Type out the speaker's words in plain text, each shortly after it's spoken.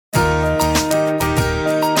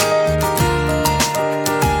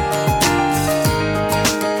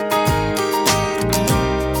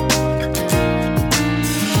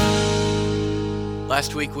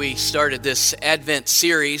We started this Advent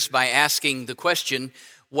series by asking the question,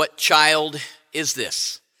 what child is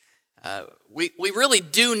this? We really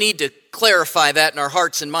do need to clarify that in our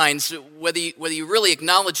hearts and minds, whether you really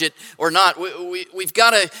acknowledge it or not. We've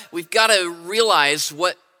got to realize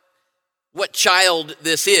what child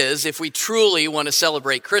this is if we truly want to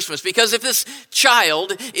celebrate Christmas. Because if this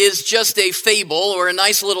child is just a fable or a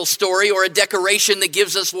nice little story or a decoration that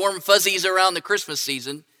gives us warm fuzzies around the Christmas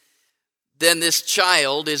season, then this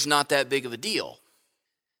child is not that big of a deal.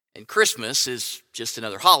 And Christmas is just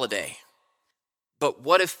another holiday. But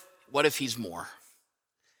what if he's more?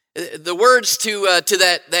 The words to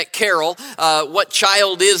that carol, What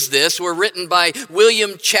Child Is This, were written by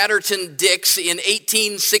William Chatterton Dix in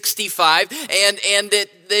 1865, and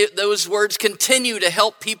those words continue to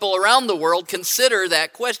help people around the world consider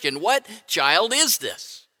that question. What child is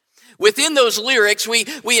this? Within those lyrics,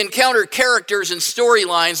 we encounter characters and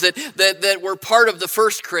storylines that were part of the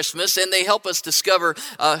first Christmas, and they help us discover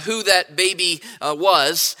who that baby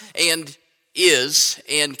was and is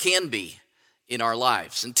and can be in our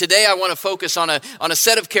lives. And today I want to focus on a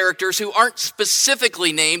set of characters who aren't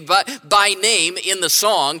specifically named by name in the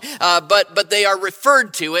song, but they are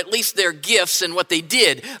referred to, at least their gifts and what they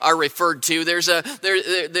did are referred to. There's a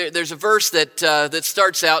verse that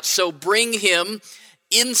starts out, so bring him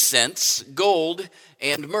incense, gold,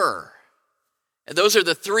 and myrrh. And those are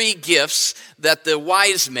the three gifts that the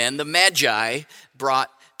wise men, the Magi,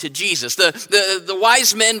 brought to Jesus. The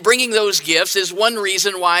wise men bringing those gifts is one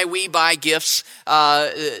reason why we buy gifts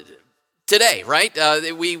today, right?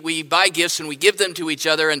 We buy gifts and we give them to each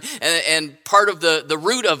other, and part of the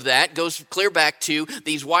root of that goes clear back to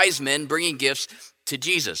these wise men bringing gifts to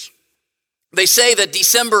Jesus. They say that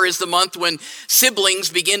December is the month when siblings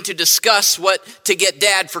begin to discuss what to get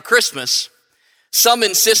dad for Christmas. Some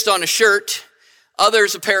insist on a shirt,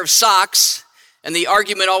 others a pair of socks, and the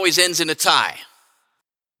argument always ends in a tie.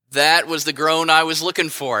 That was the groan I was looking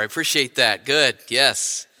for. I appreciate that. Good.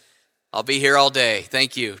 Yes. I'll be here all day.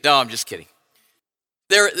 Thank you. No, I'm just kidding.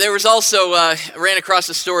 There was also, ran across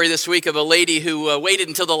a story this week of a lady who waited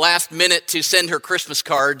until the last minute to send her Christmas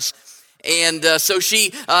cards. And so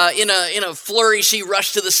she, in a flurry, she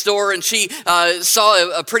rushed to the store and she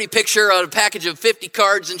saw a pretty picture on a package of 50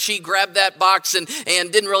 cards, and she grabbed that box and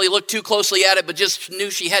didn't really look too closely at it, but just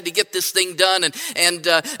knew she had to get this thing done. And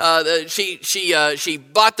she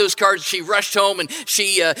bought those cards. She rushed home and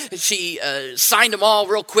she signed them all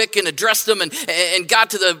real quick and addressed them and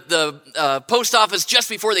got to the post office just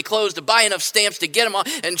before they closed to buy enough stamps to get them all.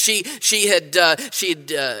 And she had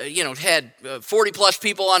 40 plus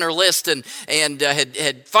people on her list. And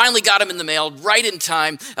had finally got them in the mail right in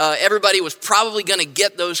time. Everybody was probably going to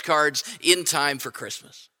get those cards in time for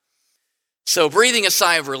Christmas. So breathing a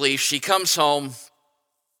sigh of relief, she comes home.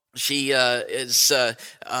 She is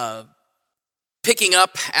picking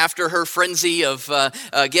up after her frenzy of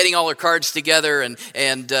getting all her cards together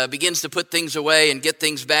and begins to put things away and get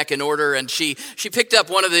things back in order. And she picked up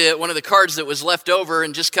one of the cards that was left over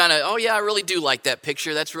and just kind of, oh yeah, I really do like that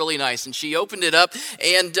picture. That's really nice. And she opened it up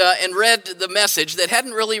and read the message that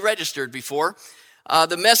hadn't really registered before.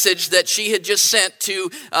 The message that she had just sent to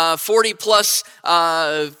 40 plus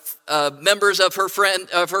members of her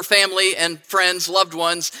family and friends, loved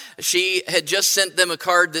ones. She had just sent them a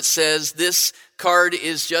card that says, "This card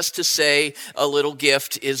is just to say a little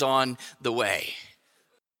gift is on the way."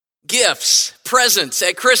 Gifts, presents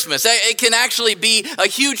at Christmas, it can actually be a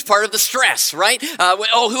huge part of the stress, right?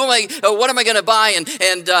 What am I going to buy?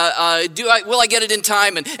 Will I get it in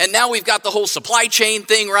time? And now we've got the whole supply chain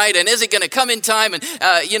thing, right? And is it going to come in time? And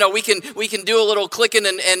we can do a little clicking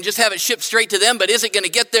and just have it shipped straight to them, but is it going to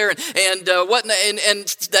get there? And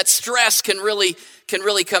that stress can really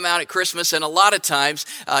come out at Christmas. And a lot of times,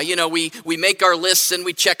 we make our lists and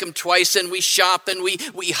we check them twice and we shop and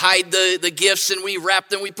we hide the gifts and we wrap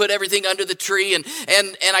them, we put everything under the tree. And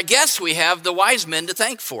I guess we have the wise men to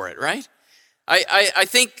thank for it, right? I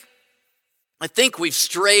think we've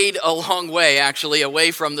strayed a long way, actually,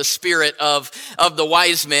 away from the spirit of the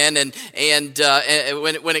wise men and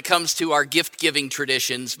when it comes to our gift-giving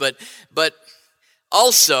traditions. But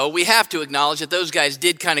also, we have to acknowledge that those guys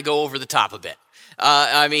did kind of go over the top a bit.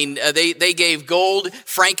 They gave gold,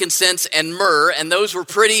 frankincense, and myrrh, and those were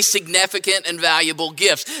pretty significant and valuable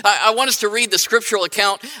gifts. I want us to read the scriptural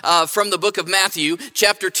account from the book of Matthew,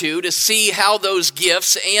 chapter 2, to see how those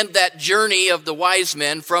gifts and that journey of the wise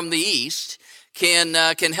men from the east can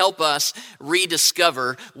help us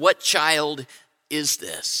rediscover what child is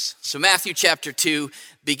this. So Matthew chapter 2,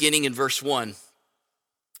 beginning in verse 1.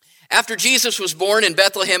 After Jesus was born in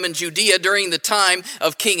Bethlehem in Judea during the time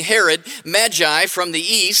of King Herod, Magi from the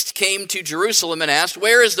east came to Jerusalem and asked,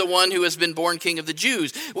 "Where is the one who has been born King of the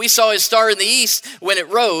Jews? We saw his star in the east when it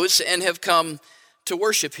rose and have come to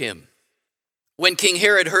worship him." When King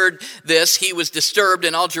Herod heard this, he was disturbed,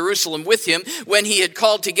 and all Jerusalem with him. When he had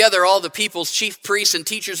called together all the people's chief priests and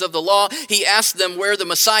teachers of the law, he asked them where the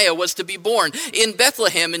Messiah was to be born. "In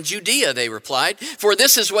Bethlehem in Judea," they replied, "for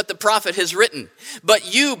this is what the prophet has written. But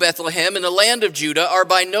you, Bethlehem, in the land of Judah, are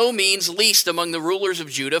by no means least among the rulers of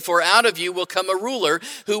Judah, for out of you will come a ruler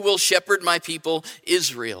who will shepherd my people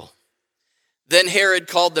Israel." Then Herod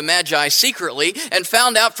called the Magi secretly and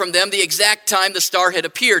found out from them the exact time the star had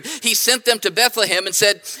appeared. He sent them to Bethlehem and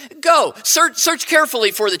said, "Go, search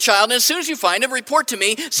carefully for the child, and as soon as you find him, report to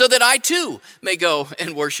me so that I too may go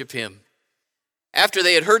and worship him." After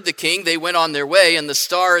they had heard the king, they went on their way, and the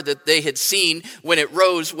star that they had seen when it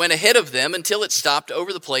rose went ahead of them until it stopped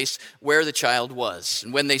over the place where the child was.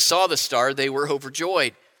 And when they saw the star, they were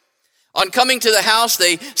overjoyed. On coming to the house,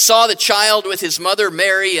 they saw the child with his mother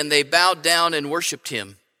Mary, and they bowed down and worshiped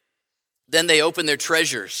him. Then they opened their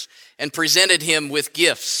treasures and presented him with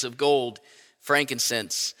gifts of gold,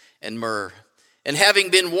 frankincense, and myrrh. And having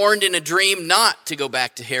been warned in a dream not to go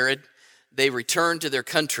back to Herod, they returned to their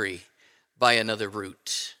country by another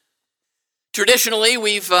route. Traditionally,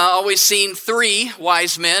 we've always seen 3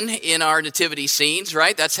 wise men in our nativity scenes,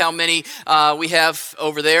 right? That's how many we have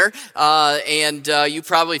over there. And you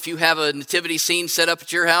probably, if you have a nativity scene set up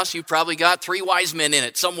at your house, you've probably got 3 wise men in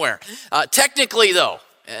it somewhere. Technically, though,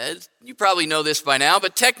 you probably know this by now,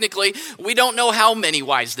 but technically, we don't know how many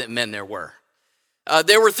wise men there were.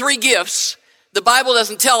 There were 3 gifts. The Bible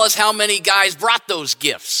doesn't tell us how many guys brought those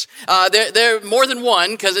gifts. There are more than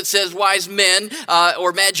one, because it says wise men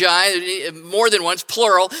or magi, more than one, it's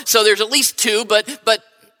plural. So there's at least 2, but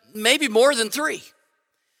maybe more than 3.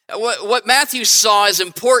 What Matthew saw is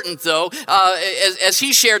important, though, as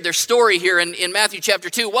he shared their story here in Matthew chapter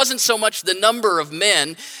 2, wasn't so much the number of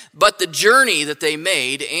men, but the journey that they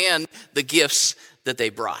made and the gifts that they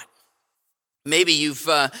brought. Maybe you've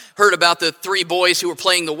heard about the 3 boys who were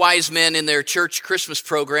playing the wise men in their church Christmas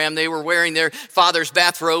program. They were wearing their father's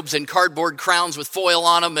bathrobes and cardboard crowns with foil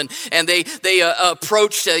on them, and they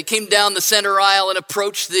came down the center aisle and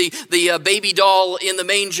approached the baby doll in the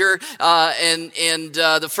manger, and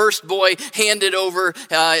the first boy handed over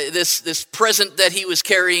this present that he was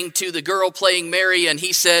carrying to the girl playing Mary, and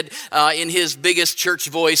he said in his biggest church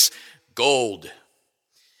voice, "Gold."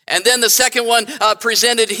 And then the second one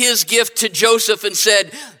presented his gift to Joseph and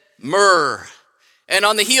said, "Myrrh." And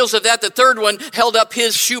on the heels of that, the third one held up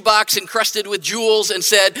his shoebox encrusted with jewels and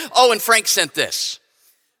said, "Oh, and Frank sent this."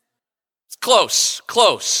 Close.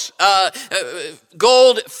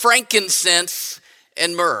 Gold, frankincense,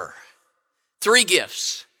 and myrrh. 3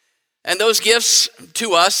 gifts. And those gifts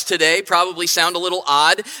to us today probably sound a little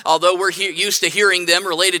odd, although we're used to hearing them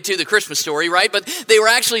related to the Christmas story, right? But they were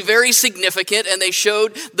actually very significant, and they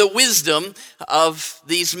showed the wisdom of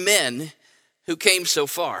these men who came so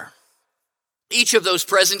far. Each of those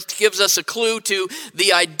presents gives us a clue to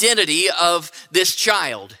the identity of this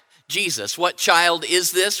child, Jesus. What child is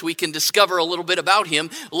this? We can discover a little bit about him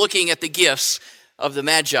looking at the gifts of the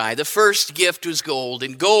Magi. The first gift was gold,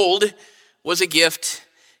 and gold was a gift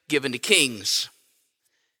given to kings.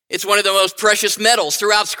 It's one of the most precious metals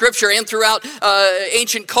throughout Scripture and throughout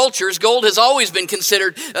ancient cultures. Gold has always been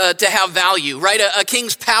considered to have value, right? A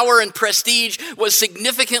king's power and prestige was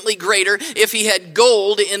significantly greater if he had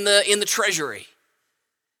gold in the treasury.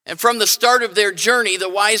 And from the start of their journey, the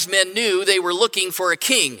wise men knew they were looking for a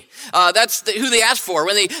king. That's who they asked for.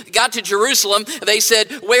 When they got to Jerusalem, they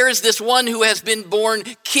said, "Where is this one who has been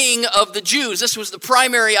born King of the Jews?" This was the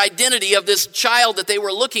primary identity of this child that they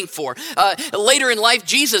were looking for. Later in life,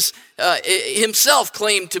 Jesus himself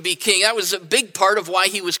claimed to be king. That was a big part of why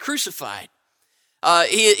he was crucified.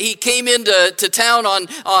 He came into town on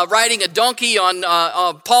riding a donkey on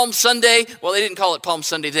Palm Sunday. Well, they didn't call it Palm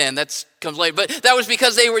Sunday then. That comes later. But that was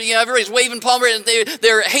because they were, everybody's waving palm, and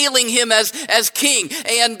they're hailing him as king.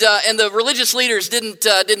 And the religious leaders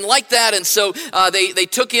didn't like that, and so they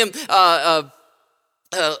took him.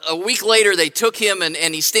 A week later, they took him,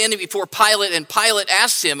 and he's standing before Pilate, and Pilate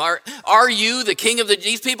asks him, are you the king of the Jews?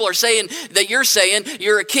 These people are saying that you're saying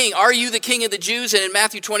you're a king. Are you the king of the Jews? And in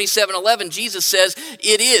Matthew 27:11, Jesus says,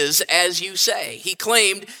 "It is as you say." He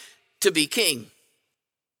claimed to be king.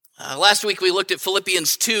 Last week we looked at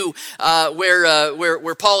Philippians 2,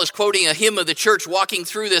 where Paul is quoting a hymn of the church, walking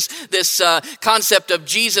through this concept of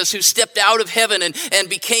Jesus who stepped out of heaven and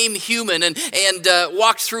became human and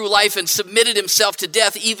walked through life and submitted himself to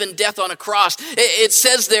death, even death on a cross. It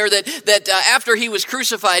says there that after he was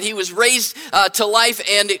crucified, he was raised to life,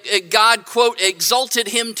 and God, quote, exalted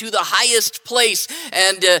him to the highest place.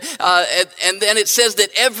 And then it says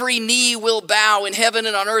that every knee will bow in heaven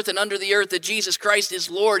and on earth and under the earth, that Jesus Christ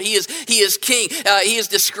is Lord. He is king. He is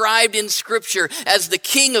described in Scripture as the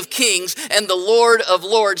King of Kings and the Lord of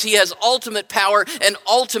Lords. He has ultimate power and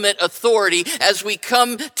ultimate authority. As we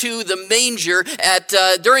come to the manger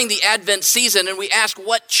during the Advent season and we ask,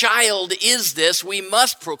 what child is this? We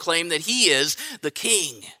must proclaim that he is the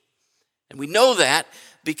King. And we know that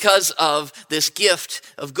because of this gift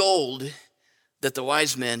of gold that the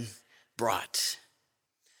wise men brought.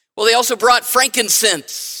 Well, they also brought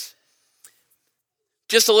frankincense.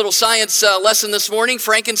 Just a little science lesson this morning.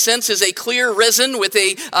 Frankincense is a clear resin with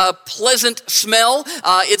a pleasant smell.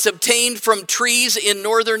 It's obtained from trees in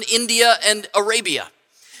northern India and Arabia.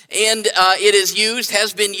 And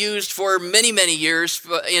has been used for many, many years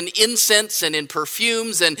in incense and in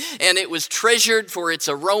perfumes, and it was treasured for its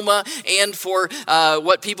aroma and for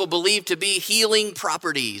what people believe to be healing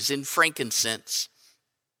properties in frankincense.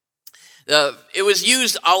 It was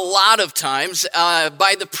used a lot of times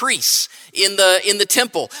by the priests in the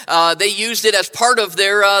temple. They used it as part of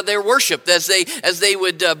their worship as they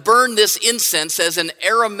would burn this incense as an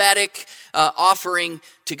aromatic offering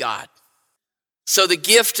to God. So the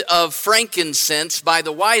gift of frankincense by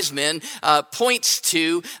the wise men points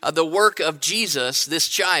to the work of Jesus, this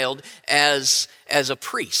child, as a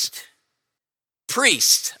priest.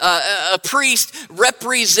 A priest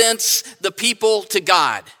represents the people to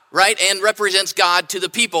God, right? And represents God to the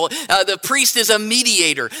people. The priest is a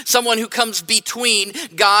mediator, someone who comes between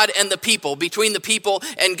God and the people, between the people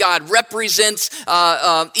and God, represents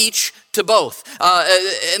each to both.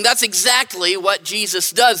 And that's exactly what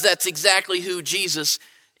Jesus does. That's exactly who Jesus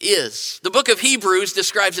is. The book of Hebrews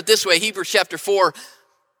describes it this way, Hebrews chapter 4,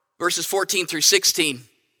 verses 14 through 16.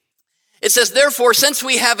 It says, therefore, since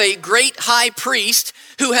we have a great high priest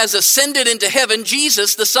who has ascended into heaven,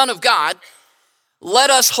 Jesus, the Son of God,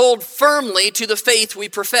 let us hold firmly to the faith we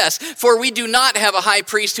profess. For we do not have a high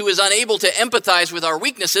priest who is unable to empathize with our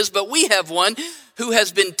weaknesses, but we have one who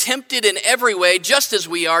has been tempted in every way, just as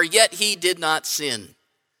we are, yet he did not sin.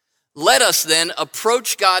 Let us then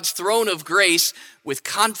approach God's throne of grace with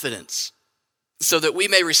confidence, so that we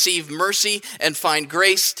may receive mercy and find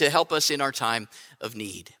grace to help us in our time of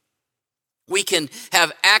need. We can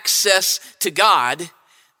have access to God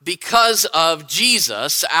because of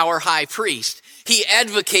Jesus, our high priest. He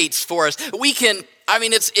advocates for us.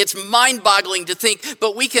 It's mind-boggling to think,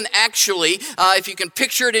 but we can actually, if you can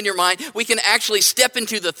picture it in your mind, we can actually step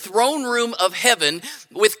into the throne room of heaven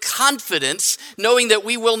with confidence, knowing that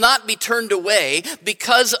we will not be turned away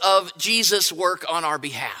because of Jesus' work on our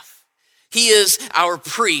behalf. He is our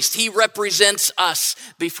priest. He represents us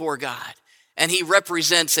before God, and he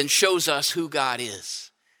represents and shows us who God is.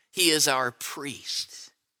 He is our priest.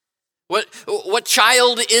 What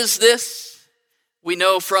child is this? We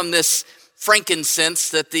know from this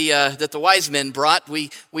frankincense that the wise men brought,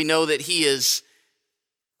 we know that he is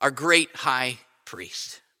our great high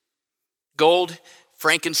priest. Gold,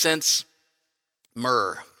 frankincense,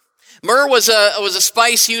 myrrh. Myrrh was a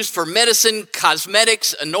spice used for medicine,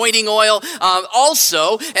 cosmetics, anointing oil,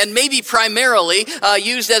 also, and maybe primarily,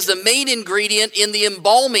 used as the main ingredient in the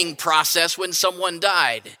embalming process when someone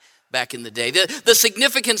died back in the day. The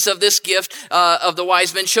significance of this gift of the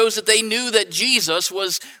wise men shows that they knew that Jesus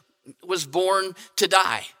was born to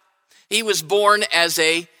die. He was born as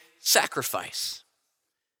a sacrifice.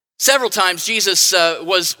 Several times Jesus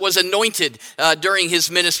was anointed during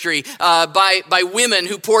his ministry by women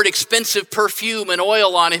who poured expensive perfume and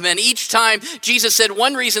oil on him. And each time Jesus said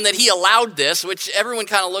one reason that he allowed this, which everyone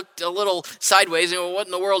kind of looked a little sideways, and what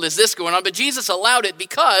in the world is this going on? But Jesus allowed it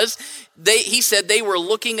because he said they were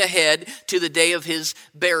looking ahead to the day of his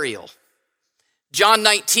burial. John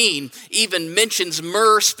 19 even mentions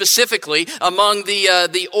myrrh specifically among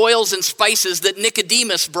the oils and spices that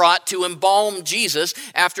Nicodemus brought to embalm Jesus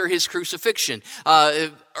after his crucifixion.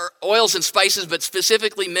 Oils and spices, but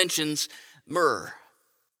specifically mentions myrrh.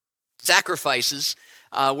 Sacrifices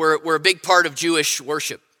were a big part of Jewish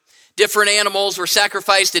worship. Different animals were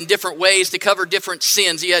sacrificed in different ways to cover different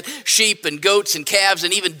sins. You had sheep and goats and calves,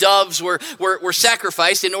 and even doves were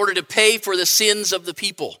sacrificed in order to pay for the sins of the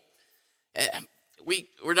people.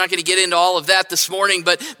 We're not going to get into all of that this morning,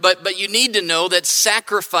 but you need to know that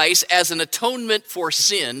sacrifice as an atonement for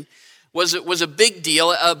sin was a big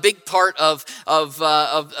deal, a big part of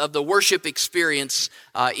the worship experience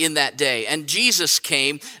in that day. And Jesus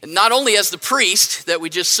came not only as the priest that we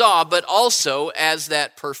just saw, but also as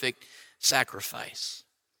that perfect sacrifice.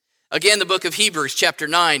 Again, the book of Hebrews, chapter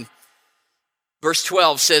 9, verse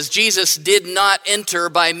 12 says, Jesus did not enter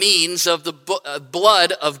by means of the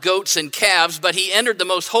blood of goats and calves, but he entered the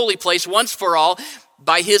most holy place once for all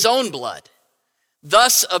by his own blood,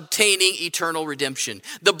 thus obtaining eternal redemption.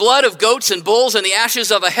 The blood of goats and bulls and the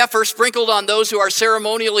ashes of a heifer sprinkled on those who are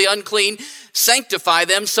ceremonially unclean sanctify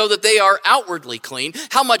them so that they are outwardly clean.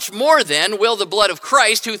 How much more then will the blood of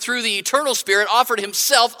Christ, who through the eternal Spirit offered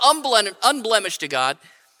himself unblemished to God,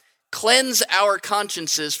 cleanse our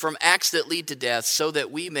consciences from acts that lead to death so that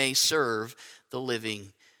we may serve the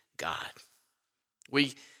living God.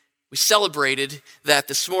 We celebrated that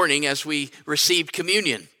this morning as we received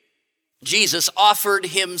communion. Jesus offered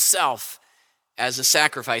himself as a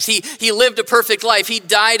sacrifice. He lived a perfect life. He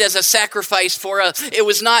died as a sacrifice for us. It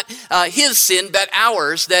was not his sin, but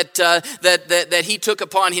ours that he took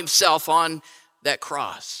upon himself on that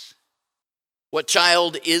cross. What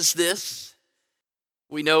child is this?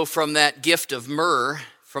 We know from that gift of myrrh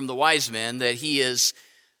from the wise men that he is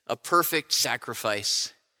a perfect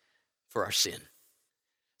sacrifice for our sin.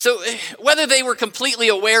 So whether they were completely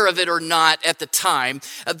aware of it or not at the time,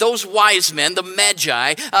 those wise men, the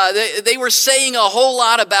Magi, they were saying a whole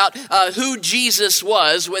lot about who Jesus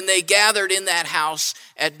was when they gathered in that house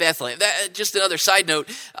at Bethlehem. Just another side note,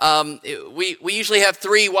 we usually have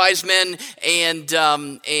 3 wise men, and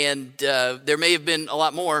there may have been a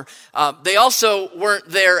lot more. They also weren't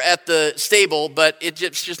there at the stable, but it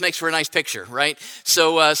just makes for a nice picture, right?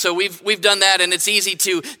 So we've done that, and it's easy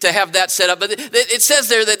to have that set up. But it says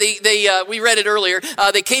there that we read it earlier.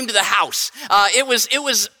 They came to the house. It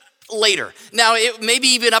was later. Now, it maybe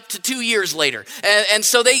even up to 2 years later. And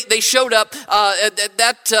so they showed up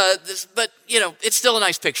but it's still a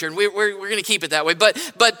nice picture, and we're going to keep it that way. But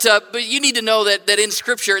you need to know that in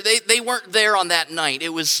Scripture, they weren't there on that night.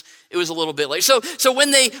 It was a little bit later. So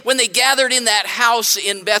when they gathered in that house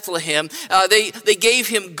in Bethlehem, they gave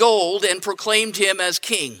him gold and proclaimed him as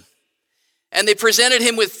king. And they presented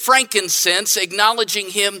him with frankincense, acknowledging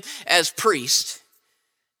him as priest.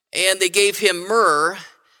 And they gave him myrrh,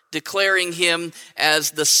 declaring him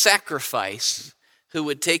as the sacrifice who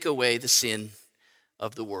would take away the sin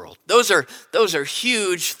of the world. Those are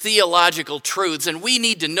huge theological truths, and we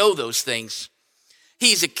need to know those things.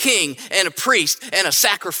 He's a king and a priest and a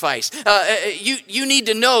sacrifice. You need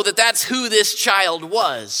to know that that's who this child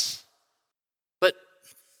was.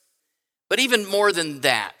 But even more than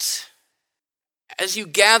that, as you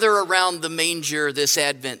gather around the manger this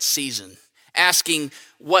Advent season, asking,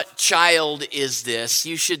 what child is this?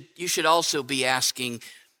 You should also be asking,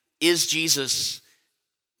 is Jesus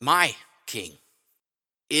my king?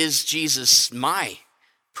 Is Jesus my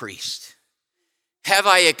priest? Have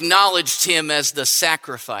I acknowledged him as the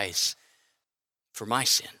sacrifice for my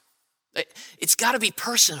sin? It's got to be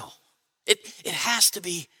personal. It has to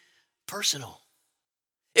be personal.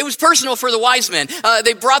 It was personal for the wise men.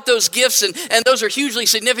 They brought those gifts, and those are hugely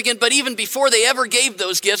significant, but even before they ever gave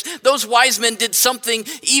those gifts, those wise men did something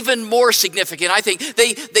even more significant. I think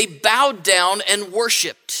they bowed down and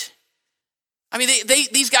worshiped. I mean,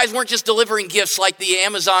 these guys weren't just delivering gifts like the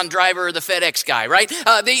Amazon driver or the FedEx guy, right?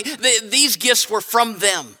 These gifts were from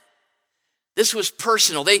them. This was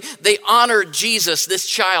personal. They honored Jesus, this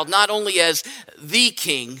child, not only as the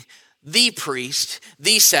king, the priest,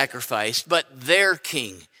 the sacrifice, but their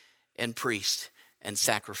king and priest and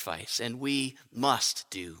sacrifice. And we must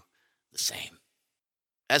do the same.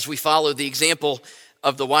 As we follow the example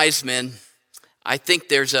of the wise men, I think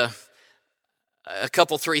there's a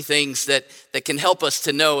couple, 3 things that can help us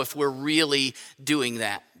to know if we're really doing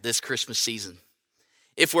that this Christmas season.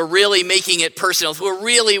 If we're really making it personal, if we're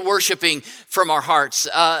really worshiping from our hearts.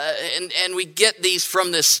 And we get these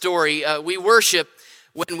from this story. We worship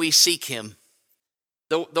when we seek him.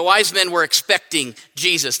 The wise men were expecting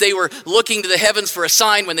Jesus. They were looking to the heavens for a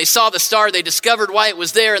sign. When they saw the star, they discovered why it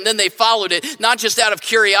was there, and then they followed it, not just out of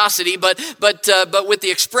curiosity, but with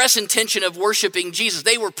the express intention of worshiping Jesus.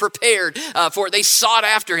 They were prepared for it. They sought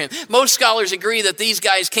after him. Most scholars agree that these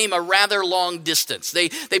guys came a rather long distance. They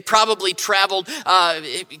probably traveled,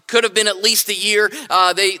 it could have been at least a year.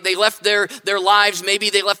 They left their lives. Maybe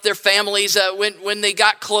they left their families. When they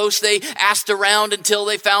got close, they asked around until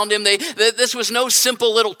they found him. This was no simple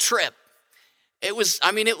little trip. It was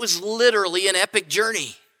literally an epic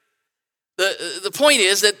journey. The point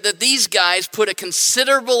is that these guys put a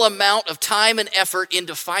considerable amount of time and effort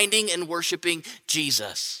into finding and worshiping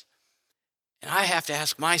Jesus. And I have to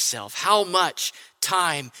ask myself, how much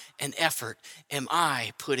time and effort am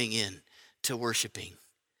I putting in to worshiping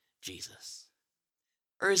Jesus?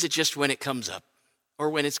 Or is it just when it comes up, or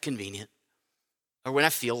when it's convenient, or when I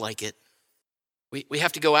feel like it? We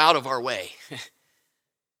have to go out of our way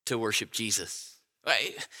to worship Jesus.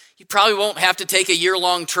 You probably won't have to take a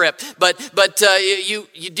year-long trip, but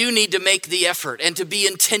you do need to make the effort and to be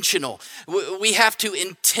intentional. We have to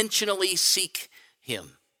intentionally seek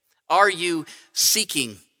him. Are you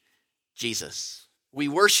seeking Jesus? We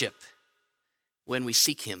worship when we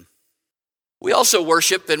seek him. We also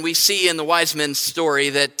worship, and we see in the wise men's story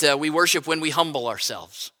that we worship when we humble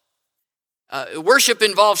ourselves. Worship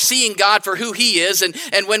involves seeing God for who he is, and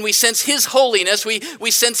when we sense his holiness,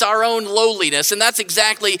 we sense our own lowliness. And that's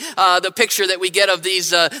exactly the picture that we get of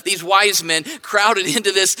these wise men crowded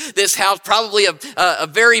into this house, probably a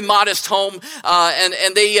very modest home,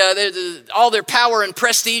 and they all their power and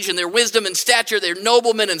prestige and their wisdom and stature, they're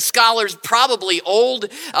noblemen and scholars, probably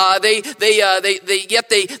old. They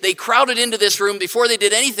crowded into this room before they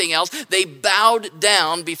did anything else. They bowed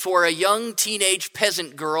down before a young teenage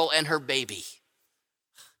peasant girl and her baby.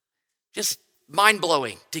 Just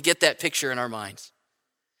mind-blowing to get that picture in our minds.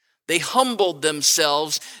 They humbled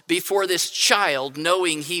themselves before this child,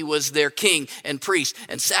 knowing he was their king and priest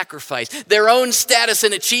and sacrifice. Their own status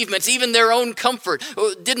and achievements, even their own comfort,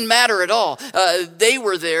 didn't matter at all. They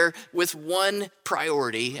were there with one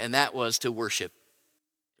priority, and that was to worship.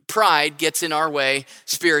 Pride gets in our way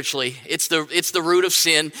spiritually. It's the root of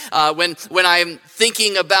sin. When I'm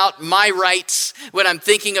thinking about my rights, when I'm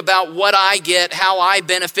thinking about what I get, how I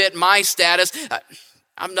benefit, my status,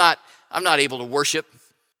 I'm not able to worship.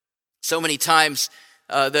 So many times,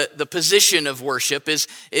 the position of worship is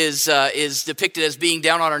depicted as being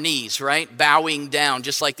down on our knees, right? Bowing down,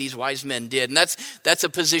 just like these wise men did, and that's a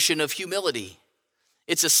position of humility.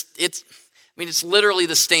 It's literally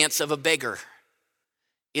the stance of a beggar.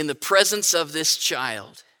 In the presence of this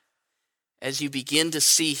child, as you begin to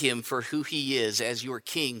see him for who he is as your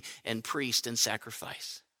king and priest and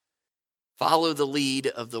sacrifice. Follow the lead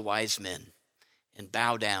of the wise men and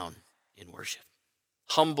bow down in worship.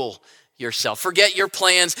 Humble yourself. Forget your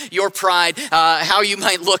plans, your pride, how you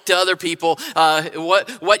might look to other people,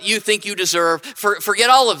 what you think you deserve. Forget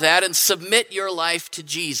all of that and submit your life to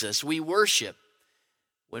Jesus. We worship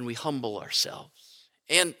when we humble ourselves.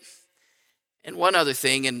 And one other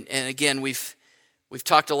thing, and again, we've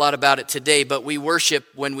talked a lot about it today, but we worship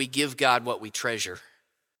when we give God what we treasure.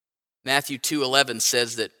 Matthew 2:11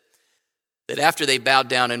 says that after they bowed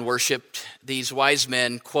down and worshiped, these wise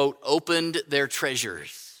men, quote, opened their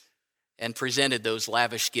treasures and presented those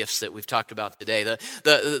lavish gifts that we've talked about today.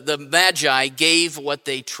 The Magi gave what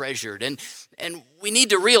they treasured. And we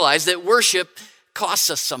need to realize that worship costs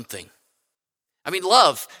us something.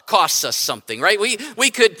 Love costs us something, right? We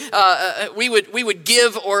would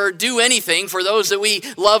give or do anything for those that we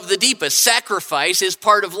love the deepest. Sacrifice is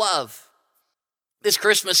part of love. This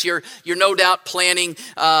Christmas, you're no doubt planning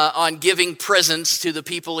on giving presents to the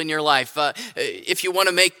people in your life. If you want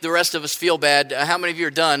to make the rest of us feel bad, how many of you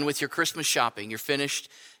are done with your Christmas shopping? You're finished?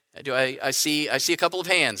 I see a couple of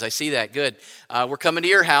hands. I see that. Good. We're coming to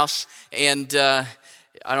your house, and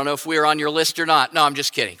I don't know if we're on your list or not. No, I'm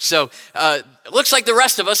just kidding. So it looks like the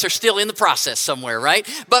rest of us are still in the process somewhere, right?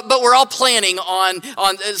 But we're all planning on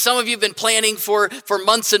some of you have been planning for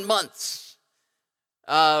months and months.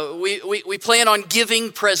 We plan on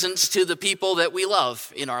giving presents to the people that we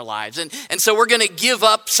love in our lives. And so we're going to give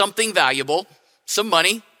up something valuable, some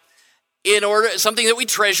money, something that we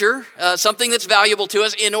treasure, something that's valuable to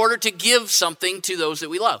us in order to give something to those that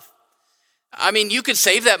we love. You could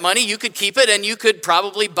save that money, you could keep it, and you could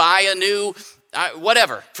probably buy a new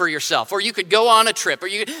whatever for yourself, or you could go on a trip, or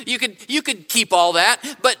you could keep all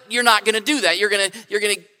that, but you're not going to do that. You're going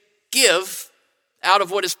to give out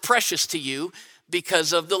of what is precious to you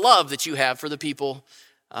because of the love that you have for the people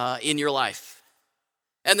in your life.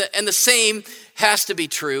 And the same has to be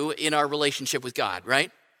true in our relationship with God,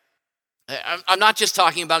 right? I'm not just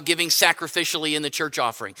talking about giving sacrificially in the church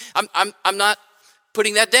offering. I'm not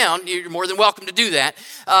putting that down. You're more than welcome to do that.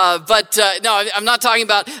 But no, I'm not talking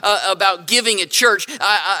about giving at church.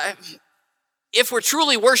 If we're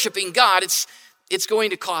truly worshiping God, it's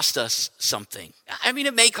going to cost us something.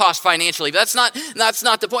 It may cost financially, but that's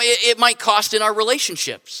not the point. It might cost in our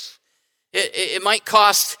relationships. It might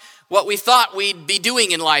cost what we thought we'd be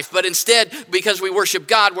doing in life, but instead, because we worship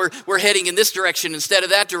God, we're heading in this direction instead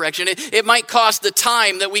of that direction. It might cost the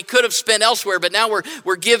time that we could have spent elsewhere, but now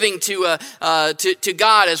we're giving to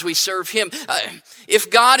God as we serve Him. If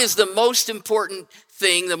God is the most important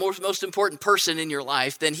thing, the most important person in your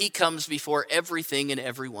life, then He comes before everything and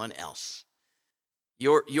everyone else.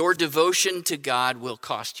 Your devotion to God will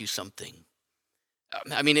cost you something.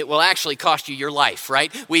 I mean, it will actually cost you your life,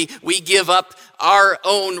 right? We give up our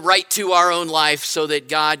own right to our own life so that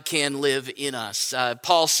God can live in us.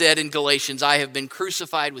 Paul said in Galatians, I have been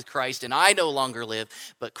crucified with Christ, and I no longer live,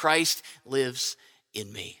 but Christ lives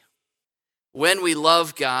in me. When we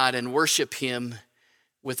love God and worship him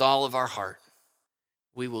with all of our heart,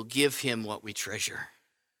 we will give him what we treasure.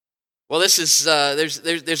 Well, this is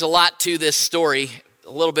there's a lot to this story,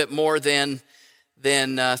 a little bit more than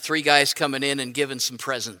three guys coming in and giving some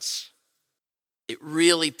presents. It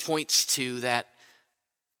really points to that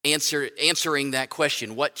answering that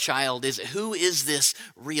question, what child is it? Who is this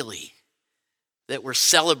really that we're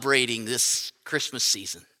celebrating this Christmas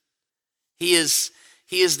season? He is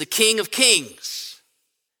the King of Kings.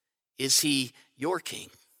 Is he your king?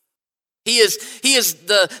 He is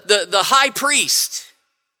the high priest.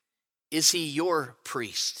 Is he your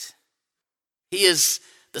priest? He is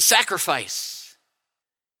the sacrifice.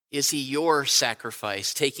 Is he your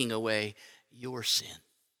sacrifice, taking away your sin?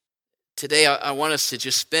 Today, I want us to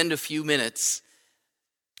just spend a few minutes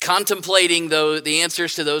contemplating the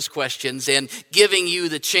answers to those questions and giving you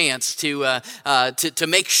the chance to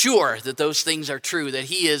make sure that those things are true, that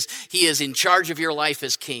he is in charge of your life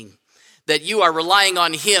as king, that you are relying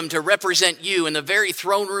on him to represent you in the very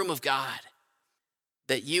throne room of God,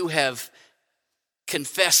 that you have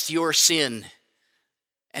confessed your sin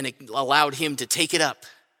and allowed him to take it up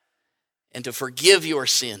and to forgive your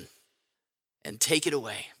sin and take it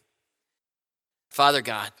away. Father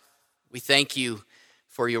God, we thank you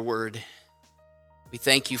for your word. We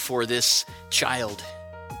thank you for this child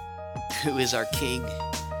who is our king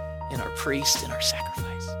and our priest and our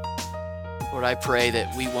sacrifice. Lord, I pray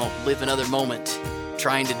that we won't live another moment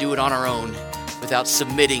trying to do it on our own without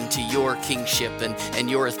submitting to your kingship and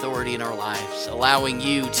your authority in our lives, allowing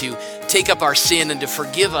you to take up our sin and to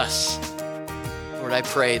forgive us. Lord, I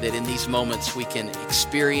pray that in these moments we can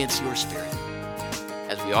experience your Spirit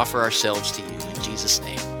as we offer ourselves to you. In Jesus'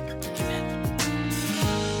 name.